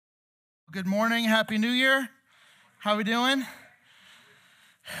Good morning. Happy New Year. How we doing?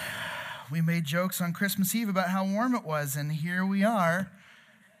 We made jokes on Christmas Eve about how warm it was, and here we are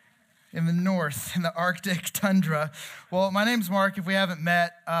in the north, in the Arctic tundra. Well, my name's Mark. If we haven't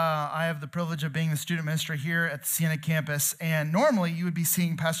met, I have the privilege of being the student minister here at the Siena campus, and normally you would be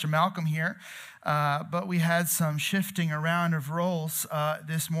seeing Pastor Malcolm here, but we had some shifting around of roles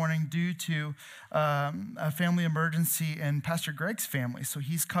this morning due to a family emergency in Pastor Greg's family. So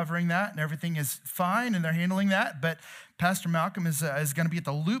he's covering that, and everything is fine, and they're handling that. But Pastor Malcolm is going to be at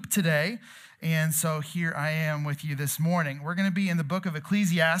the Loop today, and so here I am with you this morning. We're going to be in the book of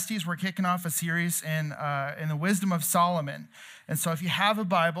Ecclesiastes. We're kicking off a series in the Wisdom of Solomon. And so if you have a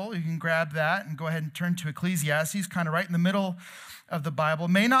Bible, you can grab that and go ahead and turn to Ecclesiastes, kind of right in the middle of the Bible.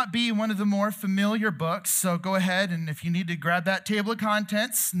 May not be one of the more familiar books, so go ahead, and if you need to grab that table of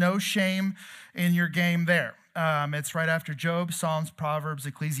contents, no shame in your game there. It's right after Job, Psalms, Proverbs,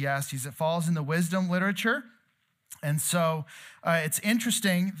 Ecclesiastes. It falls in the wisdom literature. And so it's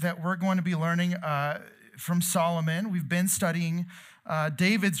interesting that we're going to be learning from Solomon. We've been studying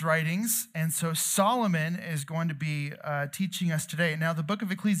David's writings, and so Solomon is going to be teaching us today. Now, the book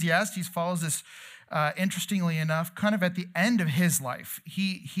of Ecclesiastes follows this, interestingly enough, kind of at the end of his life.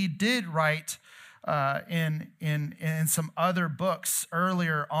 He did write in some other books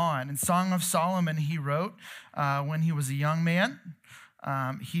earlier on. In Song of Solomon, he wrote when he was a young man.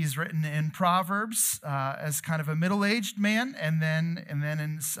 He's written in Proverbs as kind of a middle-aged man, and then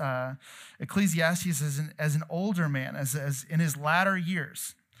in Ecclesiastes as an older man, as in his latter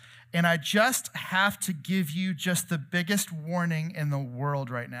years. And I just have to give you just the biggest warning in the world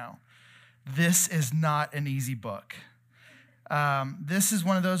right now. This is not an easy book. This is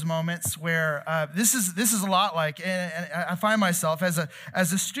one of those moments where this is a lot like, and I find myself as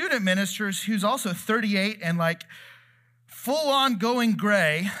a student minister who's also 38 and like full-on going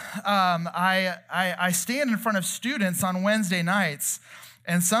gray. I stand in front of students on Wednesday nights,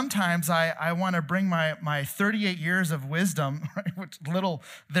 and sometimes I want to bring my 38 years of wisdom, right, which little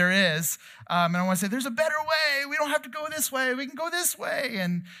there is, and I want to say, there's a better way. We don't have to go this way. We can go this way.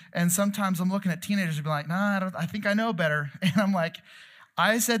 And sometimes I'm looking at teenagers and be like, nah, I think I know better. And I'm like,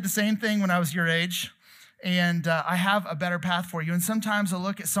 I said the same thing when I was your age. And I have a better path for you. And sometimes I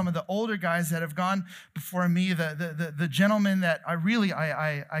look at some of the older guys that have gone before me, the gentlemen that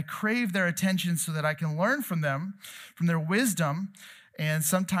I crave their attention so that I can learn from them, from their wisdom. And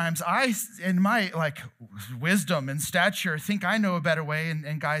sometimes I, in my like wisdom and stature, think I know a better way.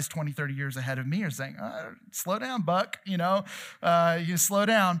 And guys 20, 30 years ahead of me are saying, slow down, Buck, you slow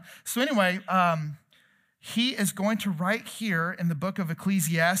down. So anyway, he is going to write here in the book of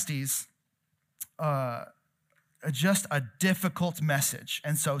Ecclesiastes just a difficult message.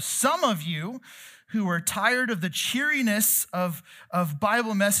 And so some of you who are tired of the cheeriness of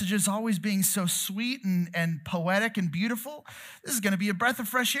Bible messages always being so sweet and poetic and beautiful, this is going to be a breath of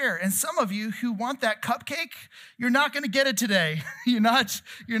fresh air. And some of you who want that cupcake, you're not going to get it today. You're not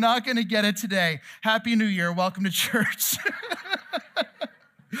going to get it today. Happy New Year. Welcome to church.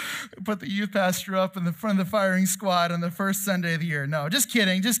 Put the youth pastor up in the front of the firing squad on the first Sunday of the year. No, just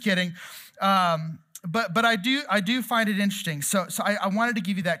kidding. But I do find it interesting. So I wanted to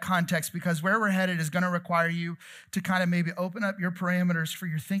give you that context because where we're headed is going to require you to kind of maybe open up your parameters for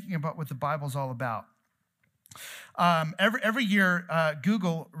your thinking about what the Bible's all about. Every year,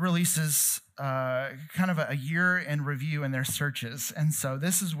 Google releases kind of a year in review in their searches. And so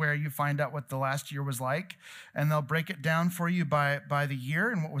this is where you find out what the last year was like, and they'll break it down for you by the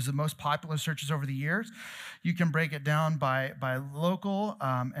year and what was the most popular searches over the years. You can break it down by local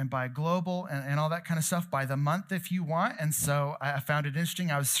and by global and all that kind of stuff, by the month if you want. And so I found it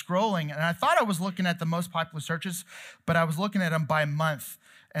interesting. I was scrolling, and I thought I was looking at the most popular searches, but I was looking at them by month.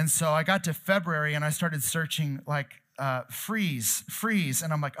 And so I got to February, and I started searching like freeze.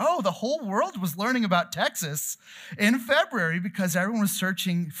 And I'm like, oh, the whole world was learning about Texas in February because everyone was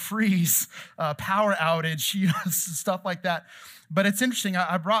searching freeze, power outage, stuff like that. But it's interesting.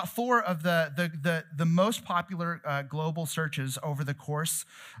 I brought 4 of the most popular global searches over the course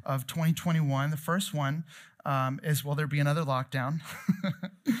of 2021. The first one is, will there be another lockdown?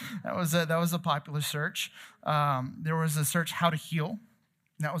 That was a popular search. There was a search, how to heal.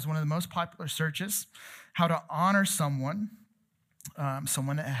 That was one of the most popular searches. How to honor someone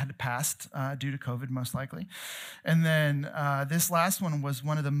that had passed due to COVID, most likely. And then this last one was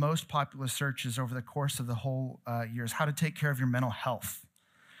one of the most popular searches over the course of the whole years, how to take care of your mental health.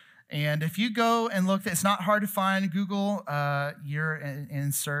 And if you go and look, it's not hard to find. Google year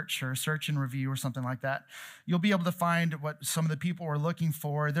in search or search and review or something like that. You'll be able to find what some of the people were looking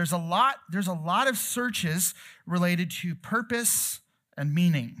for. There's a lot of searches related to purpose and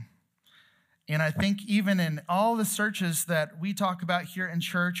meaning. And I think even in all the searches that we talk about here in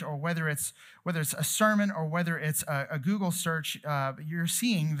church, or whether it's a sermon or whether it's a Google search, you're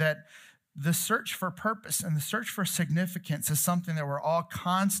seeing that the search for purpose and the search for significance is something that we're all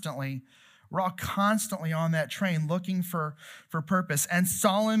constantly on that train looking for purpose. And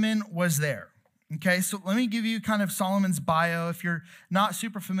Solomon was there. Okay, so let me give you kind of Solomon's bio. If you're not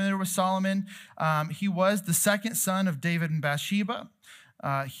super familiar with Solomon, he was the second son of David and Bathsheba.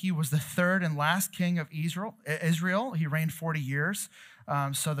 He was the third and last king of Israel. He reigned 40 years.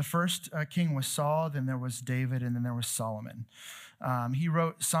 So the first king was Saul, then there was David, and then there was Solomon. He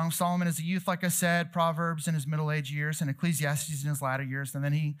wrote Song of Solomon as a youth, like I said, Proverbs in his middle-aged years, and Ecclesiastes in his latter years. And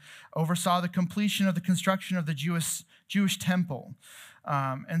then he oversaw the completion of the construction of the Jewish temple.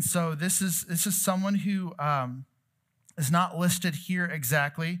 And so this is someone who is not listed here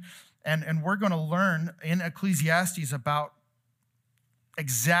exactly. And we're going to learn in Ecclesiastes about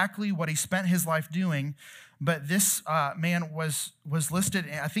exactly what he spent his life doing. But this man was listed,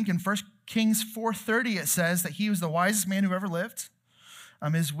 I think in 1 Kings 4:30, it says that he was the wisest man who ever lived.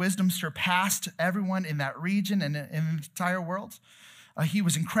 His wisdom surpassed everyone in that region and in the entire world. He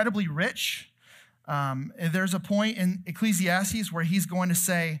was incredibly rich. There's a point in Ecclesiastes where he's going to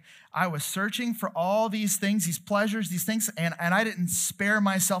say, I was searching for all these things, these pleasures, these things, and I didn't spare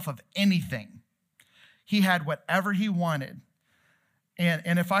myself of anything. He had whatever he wanted.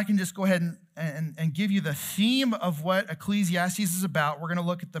 And if I can just go ahead and give you the theme of what Ecclesiastes is about, we're going to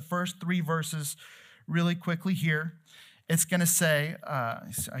look at the first 3 verses really quickly here. It's going to say,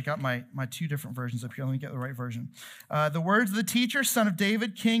 I got my 2 different versions up here. Let me get the right version. The words of the teacher, son of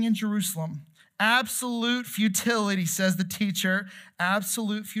David, king in Jerusalem. Absolute futility, says the teacher.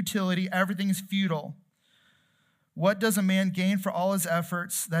 Absolute futility. Everything is futile. What does a man gain for all his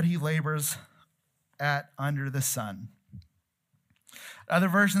efforts that he labors at under the sun? Other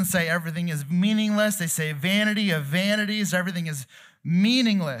versions say everything is meaningless. They say vanity of vanities. Everything is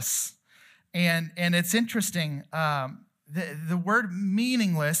meaningless. And it's interesting. The word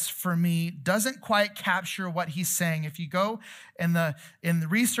meaningless for me doesn't quite capture what he's saying. If you go in the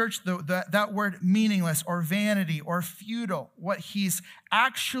research, that word meaningless or vanity or futile, what he's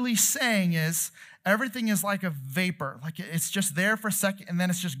actually saying is everything is like a vapor. Like it's just there for a second and then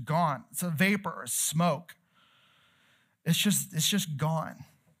it's just gone. It's a vapor or smoke. It's just gone.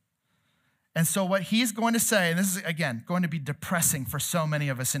 And so what he's going to say, and this is, again, going to be depressing for so many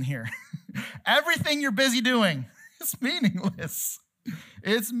of us in here. Everything you're busy doing is meaningless.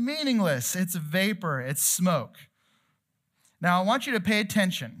 It's meaningless. It's vapor. It's smoke. Now, I want you to pay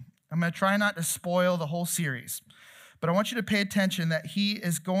attention. I'm going to try not to spoil the whole series. But I want you to pay attention that he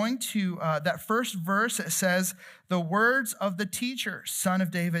is going to, that first verse, it says, the words of the teacher, son of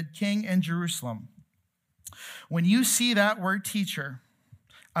David, king in Jerusalem. When you see that word teacher,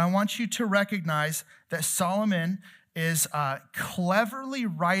 I want you to recognize that Solomon is cleverly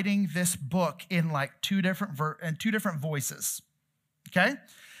writing this book in like two different voices, okay?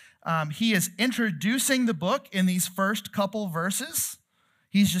 He is introducing the book in these first couple verses.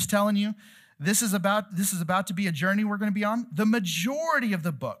 He's just telling you, this is about to be a journey we're going to be on. The majority of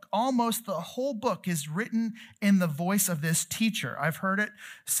the book, almost the whole book, is written in the voice of this teacher. I've heard it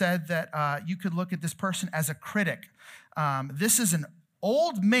said that you could look at this person as a critic. This is an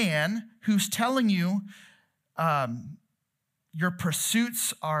old man who's telling you your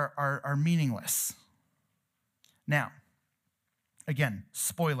pursuits are meaningless. Now, again,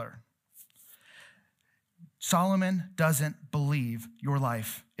 spoiler. Solomon doesn't believe your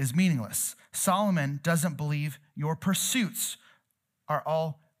life is meaningless. Solomon doesn't believe your pursuits are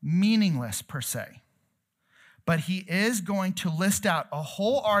all meaningless per se. But he is going to list out a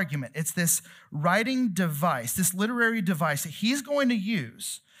whole argument. It's this writing device, this literary device that he's going to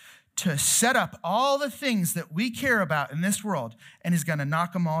use to set up all the things that we care about in this world, and he's going to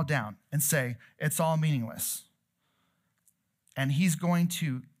knock them all down and say, it's all meaningless. And he's going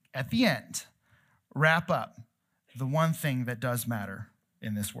to, at the end, wrap up the one thing that does matter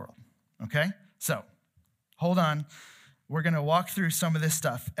in this world, okay? So, hold on. We're going to walk through some of this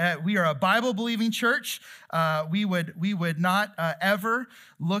stuff. We are a Bible-believing church. We would not ever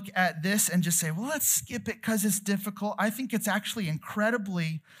look at this and just say, well, let's skip it because it's difficult. I think it's actually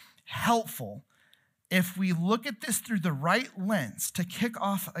incredibly helpful if we look at this through the right lens to kick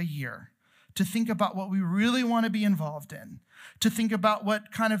off a year, to think about what we really want to be involved in, to think about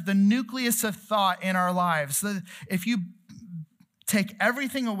what kind of the nucleus of thought in our lives. So if you take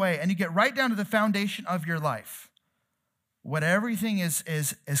everything away and you get right down to the foundation of your life, what everything is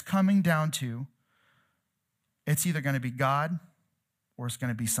coming down to, it's either going to be God or it's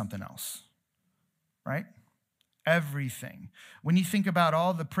going to be something else, right? Everything. When you think about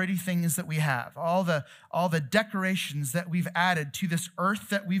all the pretty things that we have, all the decorations that we've added to this earth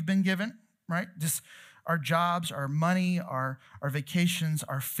that we've been given, right? Just our jobs, our money, our vacations,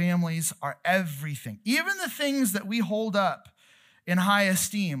 our families, our everything. Even the things that we hold up in high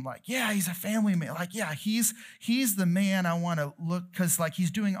esteem, like, yeah, he's a family man. Like, yeah, he's the man I want to look, because like he's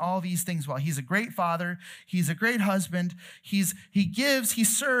doing all these things well. He's a great father. He's a great husband. He gives, he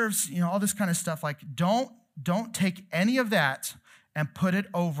serves, all this kind of stuff. Like, don't take any of that and put it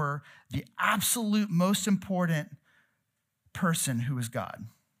over the absolute most important person, who is God.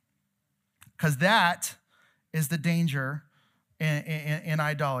 Because that is the danger in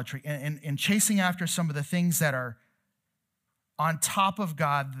idolatry, in chasing after some of the things that are on top of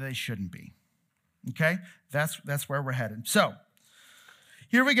God that they shouldn't be. Okay? That's where we're headed. So,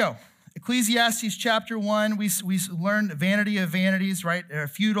 here we go. Ecclesiastes chapter 1, we learned vanity of vanities, right? They're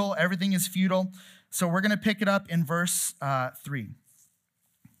futile, everything is futile. So we're going to pick it up in verse 3.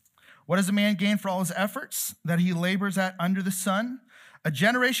 What does a man gain for all his efforts that he labors at under the sun? A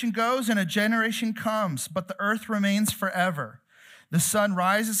generation goes and a generation comes, but the earth remains forever. The sun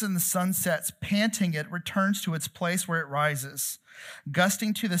rises and the sun sets. Panting, it returns to its place where it rises.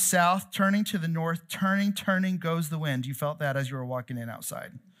 Gusting to the south, turning to the north, turning goes the wind. You felt that as you were walking in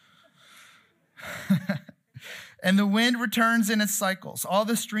outside. And the wind returns in its cycles. All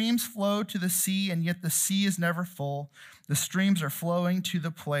the streams flow to the sea, and yet the sea is never full. The streams are flowing to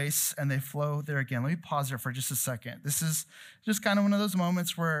the place, and they flow there again. Let me pause there for just a second. This is just kind of one of those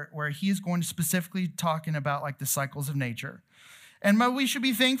moments where he is going to specifically talking about like the cycles of nature. And we should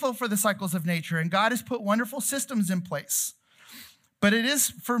be thankful for the cycles of nature, and God has put wonderful systems in place. But it is,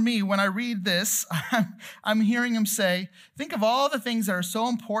 for me, when I read this, I'm hearing him say, think of all the things that are so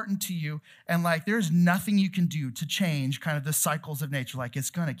important to you, and like there's nothing you can do to change kind of the cycles of nature. Like it's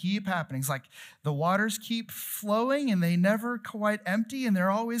going to keep happening. It's like the waters keep flowing and they never quite empty, and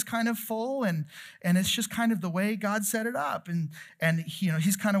they're always kind of full, and it's just kind of the way God set it up. And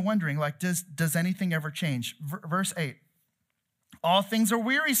he's kind of wondering, like, does anything ever change? Verse 8, all things are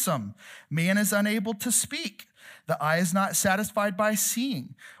wearisome. Man is unable to speak. The eye is not satisfied by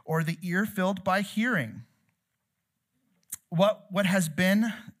seeing, or the ear filled by hearing. What has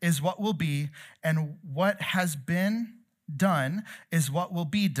been is what will be, and what has been done is what will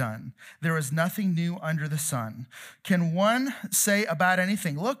be done. There is nothing new under the sun. Can one say about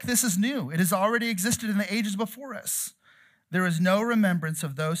anything, look, this is new. It has already existed in the ages before us. There is no remembrance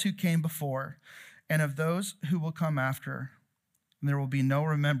of those who came before and of those who will come after. And there will be no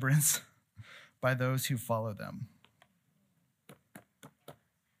remembrance by those who follow them.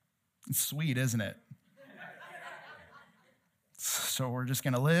 It's sweet, isn't it? So we're just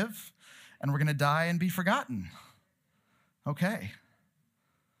going to live, and we're going to die and be forgotten. Okay.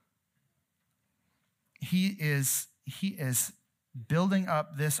 He is building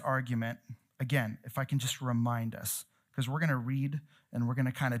up this argument. Again, if I can just remind us, because we're going to read and we're going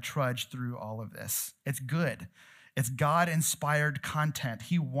to kind of trudge through all of this. It's good. It's God-inspired content.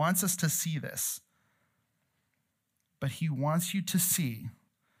 He wants us to see this. But he wants you to see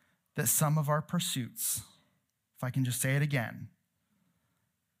that some of our pursuits, if I can just say it again,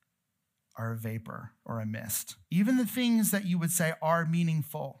 are a vapor or a mist. Even the things that you would say are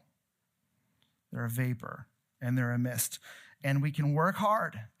meaningful, they're a vapor and they're a mist. And we can work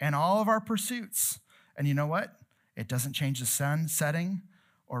hard in all of our pursuits. And you know what? It doesn't change the sun setting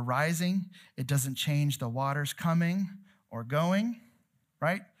or rising. It doesn't change the waters coming or going,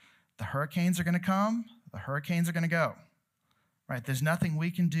 right? The hurricanes are going to come. The hurricanes are going to go, right? There's nothing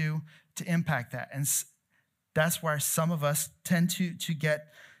we can do to impact that. And that's why some of us tend to get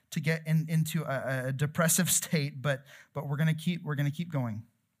into a depressive state, but we're going to keep going.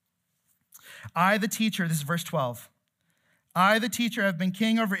 I, the teacher, this is verse 12. I, the teacher, have been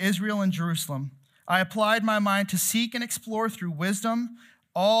king over Israel and Jerusalem. I applied my mind to seek and explore through wisdom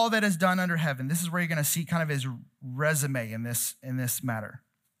all that is done under heaven. This is where you're going to see kind of his resume in this matter.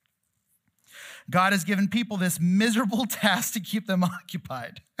 God has given people this miserable task to keep them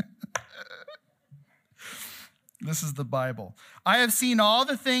occupied. This is the Bible. I have seen all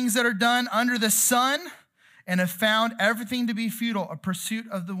the things that are done under the sun and have found everything to be futile, a pursuit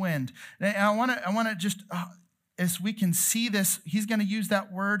of the wind. And I want to just, as we can see this, he's going to use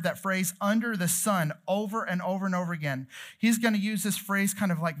that word, that phrase, under the sun, over and over and over again. He's going to use this phrase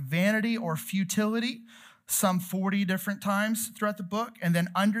kind of like vanity or futility some 40 different times throughout the book, and then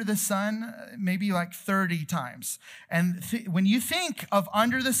under the sun, maybe like 30 times. And when you think of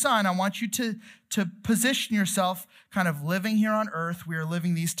under the sun, I want you to position yourself kind of living here on earth. We are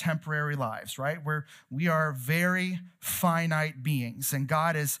living these temporary lives, right? Where we are very finite beings, and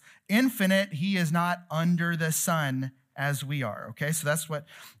God is infinite. He is not under the sun as we are, okay? So that's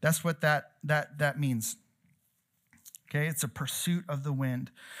what that means. Okay, it's a pursuit of the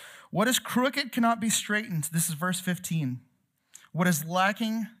wind. What is crooked cannot be straightened. This is verse 15. What is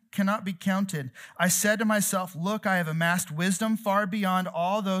lacking cannot be counted. I said to myself, look, I have amassed wisdom far beyond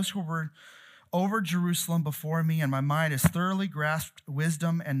all those who were over Jerusalem before me, and my mind has thoroughly grasped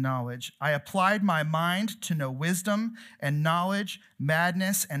wisdom and knowledge. I applied my mind to know wisdom and knowledge,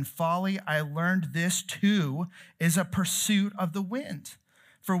 madness and folly. I learned this too is a pursuit of the wind.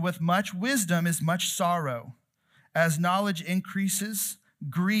 For with much wisdom is much sorrow. As knowledge increases,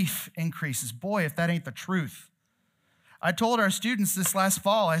 grief increases. Boy, if that ain't the truth. I told our students this last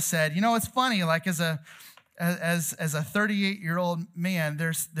fall, I said, it's funny, like as a 38-year-old man,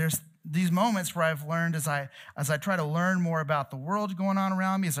 there's these moments where I've learned as I try to learn more about the world going on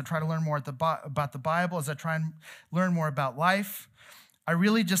around me, as I try to learn more about the Bible, as I try and learn more about life, I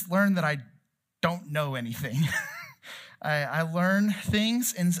really just learned that I don't know anything. I learn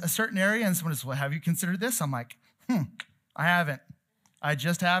things in a certain area, and someone says, well, have you considered this? I'm like, I haven't. I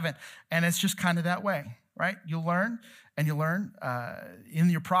just haven't. And it's just kind of that way, right? You learn, and you learn in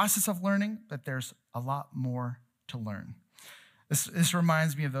your process of learning that there's a lot more to learn. This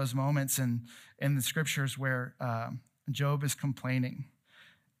reminds me of those moments in the scriptures where Job is complaining,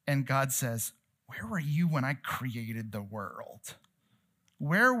 and God says, where were you when I created the world?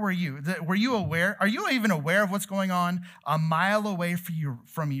 Where were you? Were you aware? Are you even aware of what's going on a mile away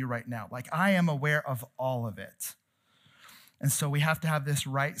from you right now? Like, I am aware of all of it. And so we have to have this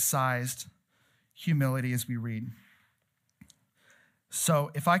right-sized humility as we read. So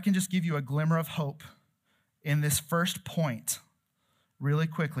if I can just give you a glimmer of hope in this first point, really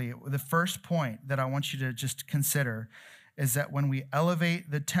quickly, the first point that I want you to just consider is that when we elevate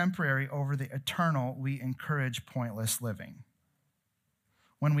the temporary over the eternal, we encourage pointless living.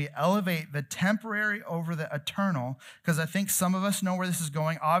 When we elevate the temporary over the eternal, because I think some of us know where this is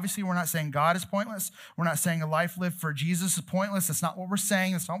going. Obviously, we're not saying God is pointless. We're not saying a life lived for Jesus is pointless. That's not what we're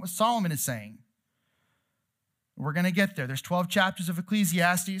saying. That's not what Solomon is saying. We're going to get there. There's 12 chapters of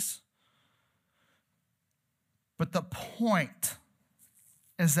Ecclesiastes. But the point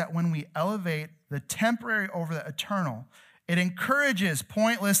is that when we elevate the temporary over the eternal, it encourages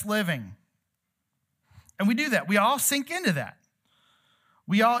pointless living. And we do that. We all sink into that.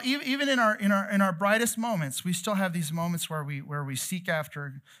 We all, even in our brightest moments, we still have these moments where we seek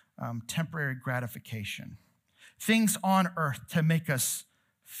after temporary gratification, things on earth to make us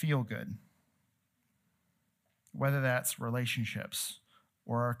feel good, whether that's relationships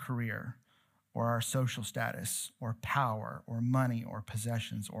or our career or our social status or power or money or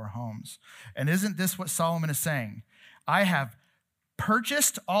possessions or homes. And isn't this what Solomon is saying? I have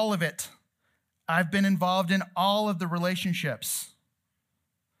purchased all of it. I've been involved in all of the relationships.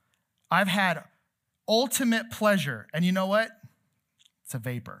 I've had ultimate pleasure. And you know what? It's a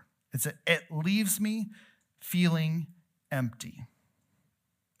vapor. It leaves me feeling empty,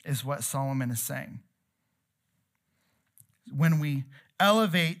 is what Solomon is saying. When we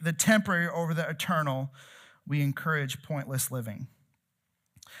elevate the temporary over the eternal, we encourage pointless living.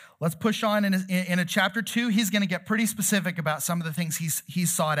 Let's push on. In a chapter 2, he's going to get pretty specific about some of the things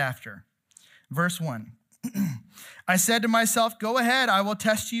he's sought after. Verse 1. I said to myself, go ahead, I will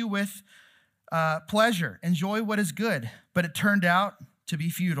test you with pleasure. Enjoy what is good. But it turned out to be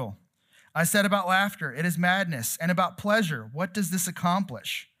futile. I said about laughter, it is madness. And about pleasure, what does this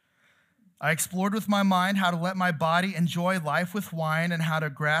accomplish? I explored with my mind how to let my body enjoy life with wine and how to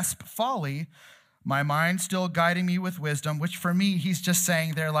grasp folly, my mind still guiding me with wisdom, which for me, he's just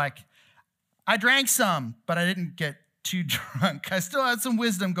saying there like, I drank some, but I didn't get too drunk. I still had some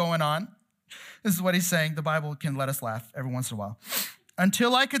wisdom going on. This is what he's saying. The Bible can let us laugh every once in a while.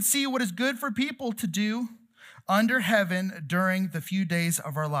 Until I could see what is good for people to do under heaven during the few days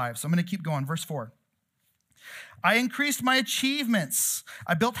of our lives. I'm going to keep going. Verse 4. I increased my achievements.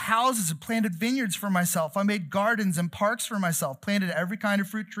 I built houses and planted vineyards for myself. I made gardens and parks for myself, planted every kind of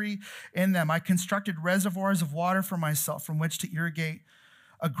fruit tree in them. I constructed reservoirs of water for myself from which to irrigate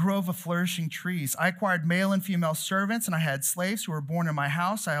a grove of flourishing trees. I acquired male and female servants, and I had slaves who were born in my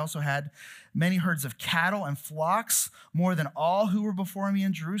house. I also had many herds of cattle and flocks, more than all who were before me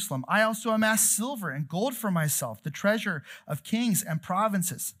in Jerusalem. I also amassed silver and gold for myself, the treasure of kings and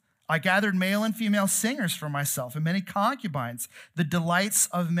provinces. I gathered male and female singers for myself and many concubines, the delights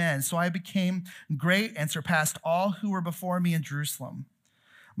of men. So I became great and surpassed all who were before me in Jerusalem.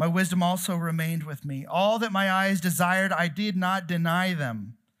 My wisdom also remained with me. All that my eyes desired, I did not deny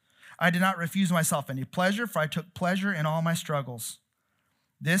them. I did not refuse myself any pleasure, for I took pleasure in all my struggles.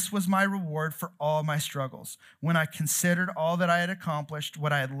 This was my reward for all my struggles. When I considered all that I had accomplished,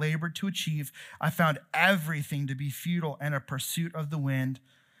 what I had labored to achieve, I found everything to be futile and a pursuit of the wind.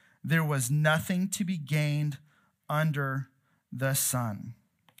 There was nothing to be gained under the sun.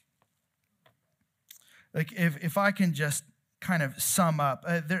 Like if I can just kind of sum up,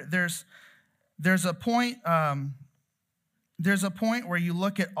 there's a point where you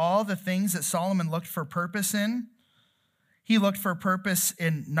look at all the things that Solomon looked for purpose in. He looked for purpose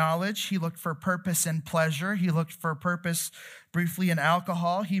in knowledge. He looked for purpose in pleasure. He looked for purpose briefly in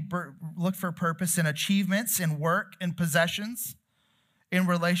alcohol. He looked for purpose in achievements, in work, in possessions, in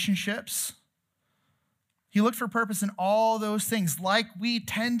relationships. He looked for purpose in all those things like we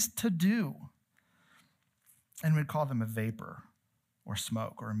tend to do. And we'd call them a vapor or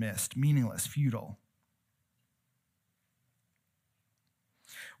smoke or a mist, meaningless, futile.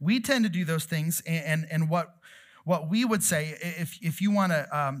 We tend to do those things, and what we would say, if you want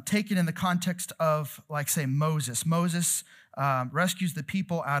to take it in the context of, like, say, Moses. Moses rescues the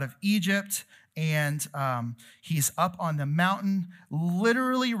people out of Egypt, and he's up on the mountain,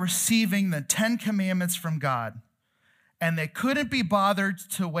 literally receiving the 10 Commandments from God. And they couldn't be bothered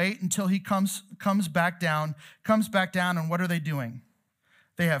to wait until he comes back down, and what are they doing?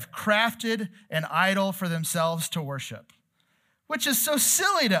 They have crafted an idol for themselves to worship, which is so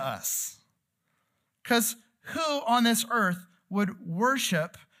silly to us. Because who on this earth would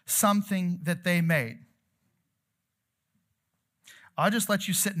worship something that they made? I'll just let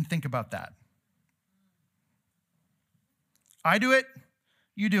you sit and think about that. I do it,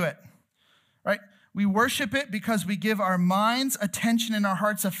 you do it, right? We worship it because we give our minds attention and our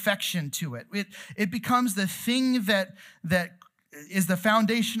hearts affection to it. It becomes the thing that is the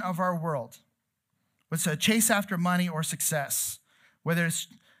foundation of our world. It's a chase after money or success, whether it's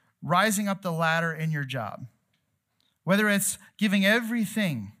rising up the ladder in your job, whether it's giving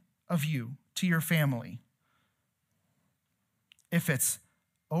everything of you to your family. If it's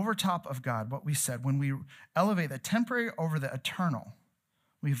over top of God, what we said, when we elevate the temporary over the eternal,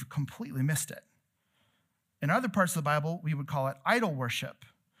 we've completely missed it. In other parts of the Bible, we would call it idol worship.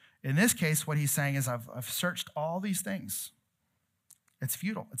 In this case, what he's saying is, I've searched all these things. It's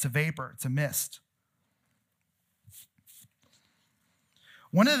futile. It's a vapor. It's a mist.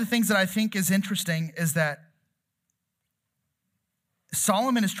 One of the things that I think is interesting is that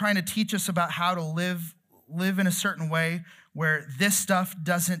Solomon is trying to teach us about how to live in a certain way where this stuff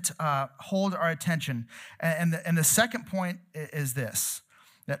doesn't hold our attention. And the second point is this,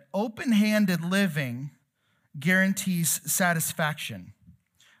 that open-handed living guarantees satisfaction.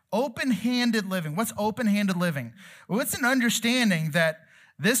 Open-handed living. What's open-handed living? Well, it's an understanding that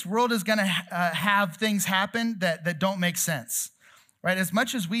this world is going to have things happen that don't make sense, right? As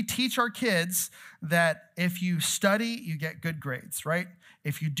much as we teach our kids that if you study, you get good grades, right?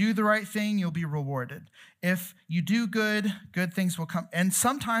 If you do the right thing, you'll be rewarded. If you do good things will come. And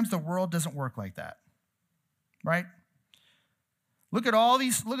sometimes the world doesn't work like that, right? Look at all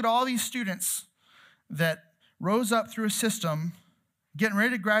these students that rose up through a system, getting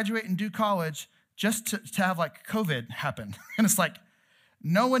ready to graduate and do college just to have like COVID happen. And it's like,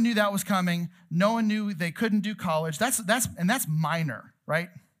 no one knew that was coming. No one knew they couldn't do college. That's minor, right?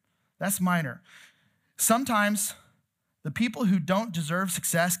 That's minor. Sometimes the people who don't deserve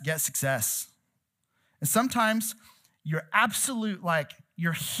success get success. And sometimes your absolute, like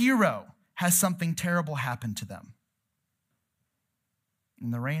your hero has something terrible happen to them.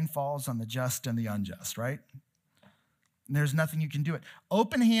 And the rain falls on the just and the unjust, right? And there's nothing you can do it.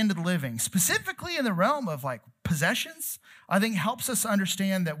 Open-handed living, specifically in the realm of like possessions, I think helps us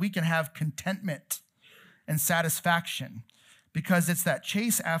understand that we can have contentment and satisfaction because it's that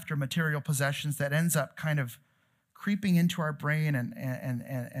chase after material possessions that ends up kind of creeping into our brain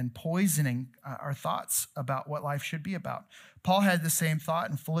and poisoning our thoughts about what life should be about. Paul had the same thought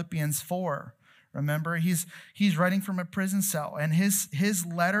in Philippians 4. Remember, he's writing from a prison cell, and his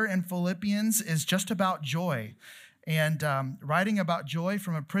letter in Philippians is just about joy. And writing about joy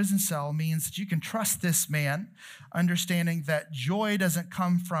from a prison cell means that you can trust this man, understanding that joy doesn't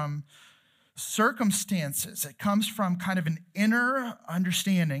come from circumstances. It comes from kind of an inner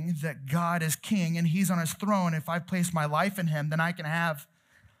understanding that God is king and he's on his throne. If I place my life in him, then I can have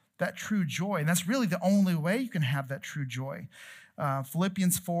that true joy. And that's really the only way you can have that true joy.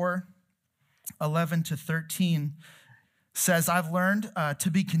 Philippians 4:11-13 says, I've learned to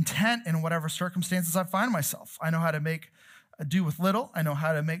be content in whatever circumstances I find myself. I know how to make do with little. I know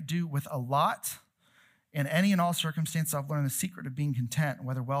how to make do with a lot. In any and all circumstances, I've learned the secret of being content,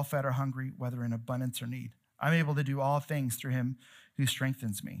 whether well-fed or hungry, whether in abundance or need. I'm able to do all things through him who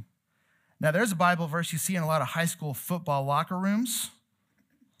strengthens me. Now, there's a Bible verse you see in a lot of high school football locker rooms.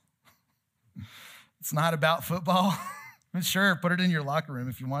 It's not about football. Sure, put it in your locker room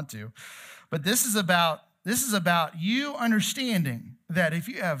if you want to. But this is about you understanding that if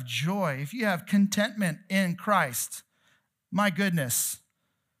you have joy, if you have contentment in Christ, my goodness,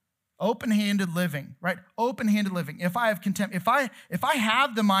 open-handed living, right? Open-handed living. If I have contentment, if I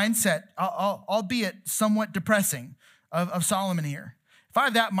have the mindset, albeit somewhat depressing, of Solomon here, if I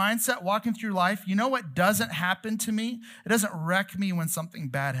have that mindset walking through life, you know what doesn't happen to me? It doesn't wreck me when something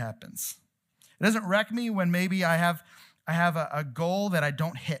bad happens. It doesn't wreck me when maybe I have a goal that I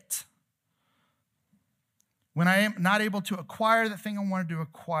don't hit. When I am not able to acquire the thing I wanted to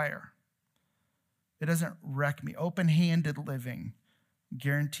acquire, it doesn't wreck me. Open-handed living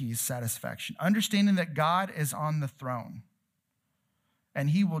guarantees satisfaction. Understanding that God is on the throne and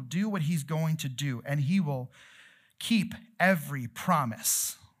he will do what he's going to do and he will keep every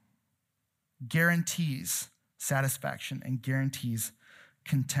promise guarantees satisfaction and guarantees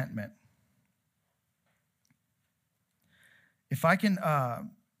contentment. If I can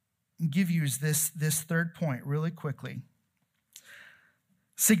give you this third point really quickly.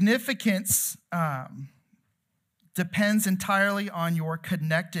 Significance depends entirely on your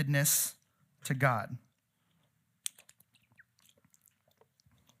connectedness to God.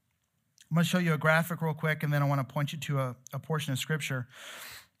 I'm going to show you a graphic real quick, and then I want to point you to a portion of Scripture.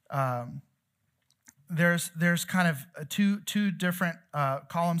 There's kind of two different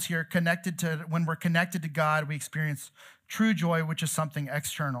columns here. When we're connected to God, we experience true joy, which is something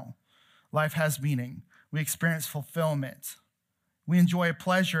external. Life has meaning. We experience fulfillment. We enjoy a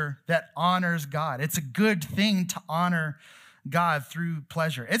pleasure that honors God. It's a good thing to honor God through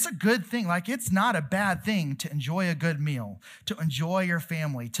pleasure. It's a good thing. Like, it's not a bad thing to enjoy a good meal, to enjoy your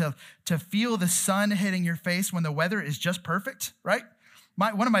family, to feel the sun hitting your face when the weather is just perfect, right?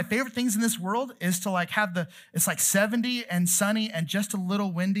 One of my favorite things in this world is to it's like 70 and sunny and just a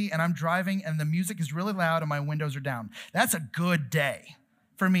little windy, and I'm driving and the music is really loud and my windows are down. That's a good day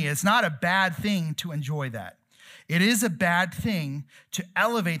for me. It's not a bad thing to enjoy that. It is a bad thing to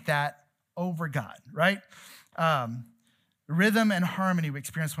elevate that over God, right? Rhythm and harmony we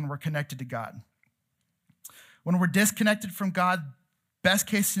experience when we're connected to God. When we're disconnected from God, best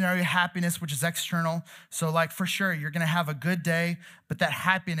case scenario, happiness, which is external. So for sure, you're going to have a good day, but that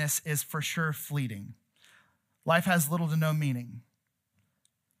happiness is for sure fleeting. Life has little to no meaning.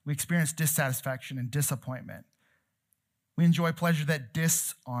 We experience dissatisfaction and disappointment. We enjoy pleasure that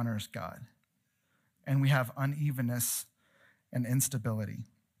dishonors God. And we have unevenness and instability.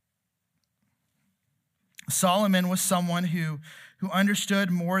 Solomon was someone who understood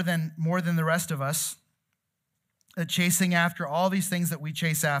more than the rest of us that chasing after all these things that we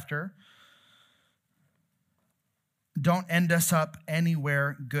chase after don't end us up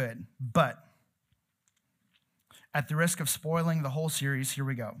anywhere good. But at the risk of spoiling the whole series, here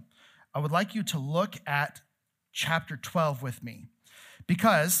we go. I would like you to look at chapter 12 with me,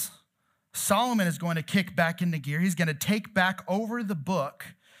 because Solomon is going to kick back into gear. He's going to take back over the book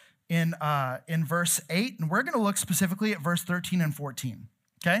in verse 8, and we're going to look specifically at verse 13 and 14,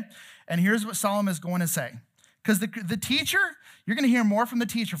 okay? And here's what Solomon is going to say. Because the teacher, you're going to hear more from the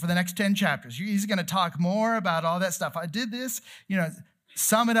teacher for the next 10 chapters. He's going to talk more about all that stuff. I did this,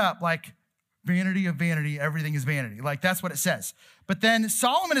 sum it up like vanity of vanity, everything is vanity. Like, that's what it says. But then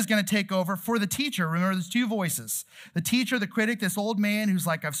Solomon is going to take over for the teacher. Remember, there's two voices. The teacher, the critic, this old man who's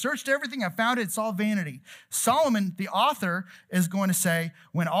like, I've searched everything, I've found it, it's all vanity. Solomon, the author, is going to say,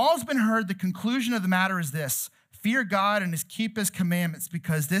 when all's been heard, the conclusion of the matter is this: fear God and keep his commandments,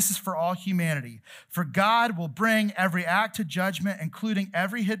 because this is for all humanity. For God will bring every act to judgment, including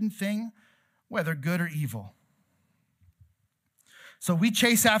every hidden thing, whether good or evil. So we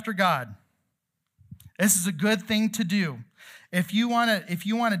chase after God. This is a good thing to do. If you want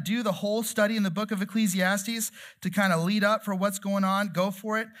to do the whole study in the book of Ecclesiastes to kind of lead up for what's going on, go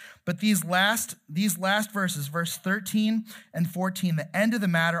for it. But these last verses, verse 13 and 14, the end of the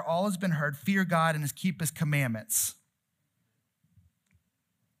matter, all has been heard. Fear God and keep his commandments.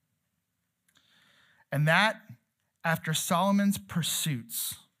 And that, after Solomon's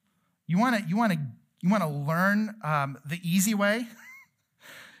pursuits, you want to learn the easy way,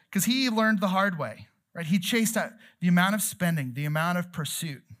 because he learned the hard way. Right? He chased out the amount of spending, the amount of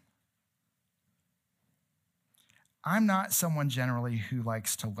pursuit. I'm not someone generally who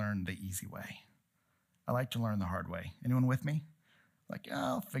likes to learn the easy way. I like to learn the hard way. Anyone with me? Like, yeah,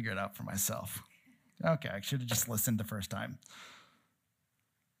 I'll figure it out for myself. Okay, I should have just listened the first time.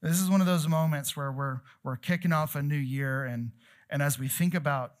 This is one of those moments where we're kicking off a new year, and as we think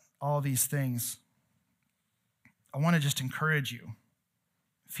about all these things, I want to just encourage you.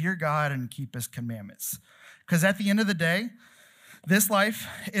 Fear God and keep his commandments. Because at the end of the day, this life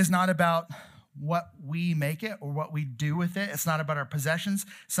is not about what we make it or what we do with it. It's not about our possessions.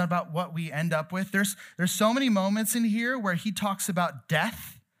 It's not about what we end up with. There's so many moments in here where he talks about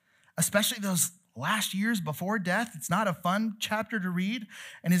death, especially those last years before death. It's not a fun chapter to read.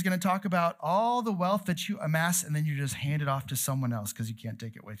 And he's going to talk about all the wealth that you amass, and then you just hand it off to someone else because you can't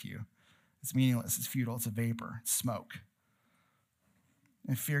take it with you. It's meaningless. It's futile. It's a vapor. It's smoke.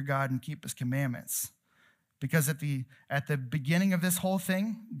 And fear God and keep his commandments. Because at the beginning of this whole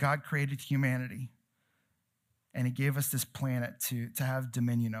thing, God created humanity. And he gave us this planet to have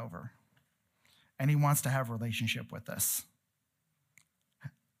dominion over. And he wants to have a relationship with us.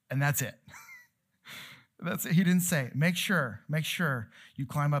 And that's it. That's it. He didn't say, make sure you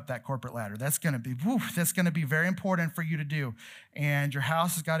climb up that corporate ladder. That's going to be very important for you to do. And your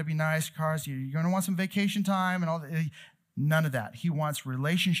house has got to be nice, cars, you're going to want some vacation time and all that. None of that. He wants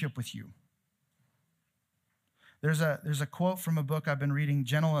relationship with you. There's a quote from a book I've been reading,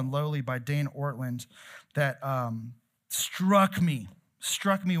 Gentle and Lowly by Dane Ortland, that struck me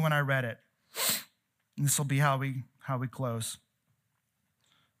when I read it. And this will be how we close.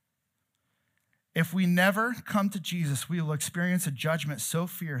 If we never come to Jesus, we will experience a judgment so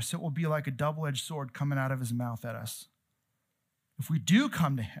fierce it will be like a double-edged sword coming out of his mouth at us. If we do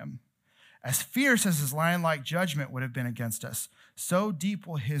come to him, as fierce as his lion-like judgment would have been against us, so deep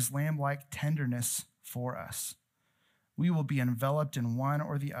will his lamb-like tenderness for us. We will be enveloped in one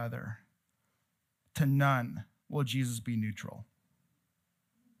or the other. To none will Jesus be neutral.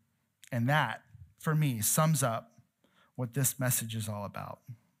 And that, for me, sums up what this message is all about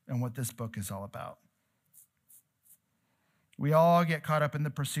and what this book is all about. We all get caught up in the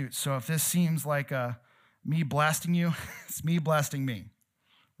pursuit. So if this seems like me blasting you, it's me blasting me,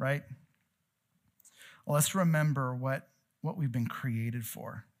 right? Well, let's remember what we've been created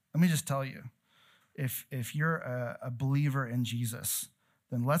for. Let me just tell you, if you're a believer in Jesus,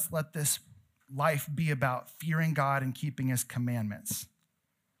 then let's let this life be about fearing God and keeping his commandments.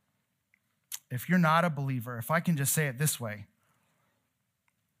 If you're not a believer, if I can just say it this way,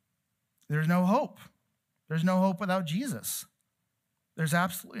 there's no hope. There's no hope without Jesus. There's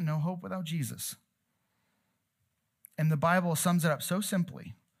absolutely no hope without Jesus. And the Bible sums it up so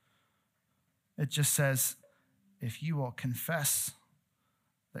simply. It just says, if you will confess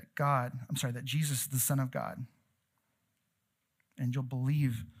that Jesus is the Son of God, and you'll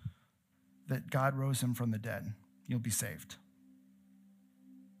believe that God rose him from the dead, you'll be saved.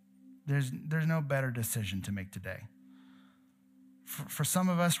 There's no better decision to make today. For some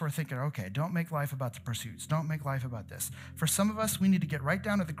of us, we're thinking, okay, don't make life about the pursuits. Don't make life about this. For some of us, we need to get right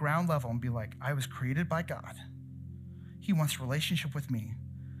down to the ground level and be like, I was created by God. He wants a relationship with me,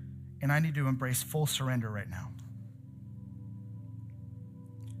 and I need to embrace full surrender right now.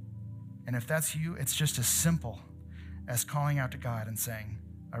 And if that's you, it's just as simple as calling out to God and saying,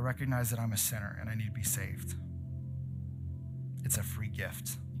 I recognize that I'm a sinner and I need to be saved. It's a free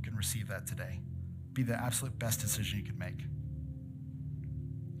gift. You can receive that today. Be the absolute best decision you can make.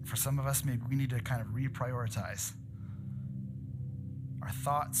 For some of us, maybe we need to kind of reprioritize our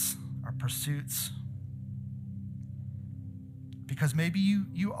thoughts, our pursuits, because maybe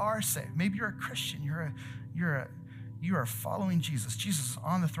you are saved. Maybe you're a Christian. You are following Jesus. Jesus is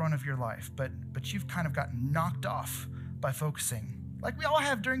on the throne of your life, but you've kind of gotten knocked off by focusing, like we all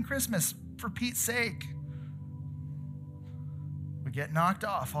have during Christmas, for Pete's sake. We get knocked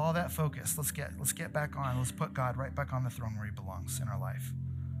off, all that focus. Let's get back on. Let's put God right back on the throne where he belongs in our life.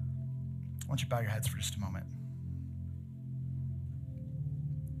 Why don't you bow your heads for just a moment?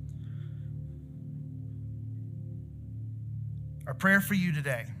 Our prayer for you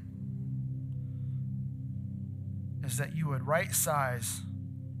today is that you would right size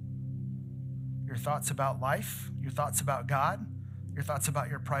your thoughts about life, your thoughts about God, your thoughts about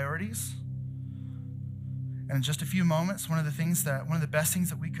your priorities. And in just a few moments, one of the best things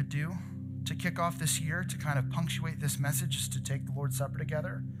that we could do to kick off this year, to kind of punctuate this message, is to take the Lord's Supper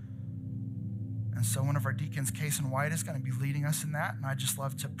together. And so one of our deacons, Case and White, is going to be leading us in that. And I'd just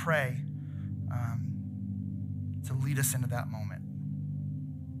love to pray to lead us into that moment.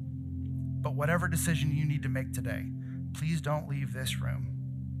 But whatever decision you need to make today, please don't leave this room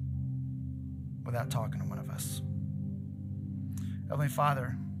without talking to one of us. Heavenly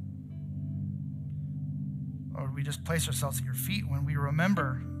Father, Lord, we just place ourselves at your feet when we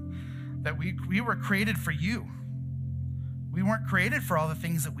remember that we were created for you. We weren't created for all the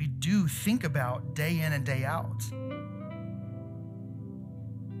things that we do think about day in and day out.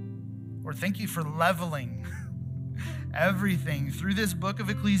 Lord, thank you for leveling everything through this book of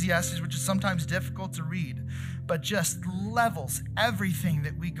Ecclesiastes, which is sometimes difficult to read, but just levels everything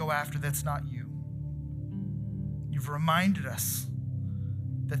that we go after that's not you. You've reminded us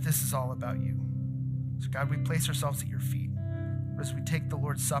that this is all about you. So God, we place ourselves at your feet. As we take the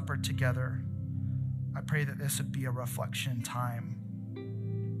Lord's Supper together, I pray that this would be a reflection time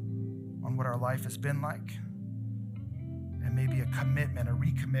on what our life has been like, and maybe a commitment, a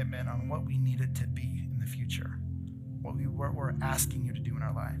recommitment on what we need it to be in the future, what we're asking you to do in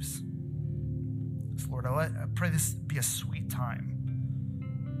our lives. So Lord, I pray this be a sweet time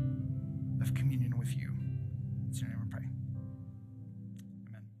of communion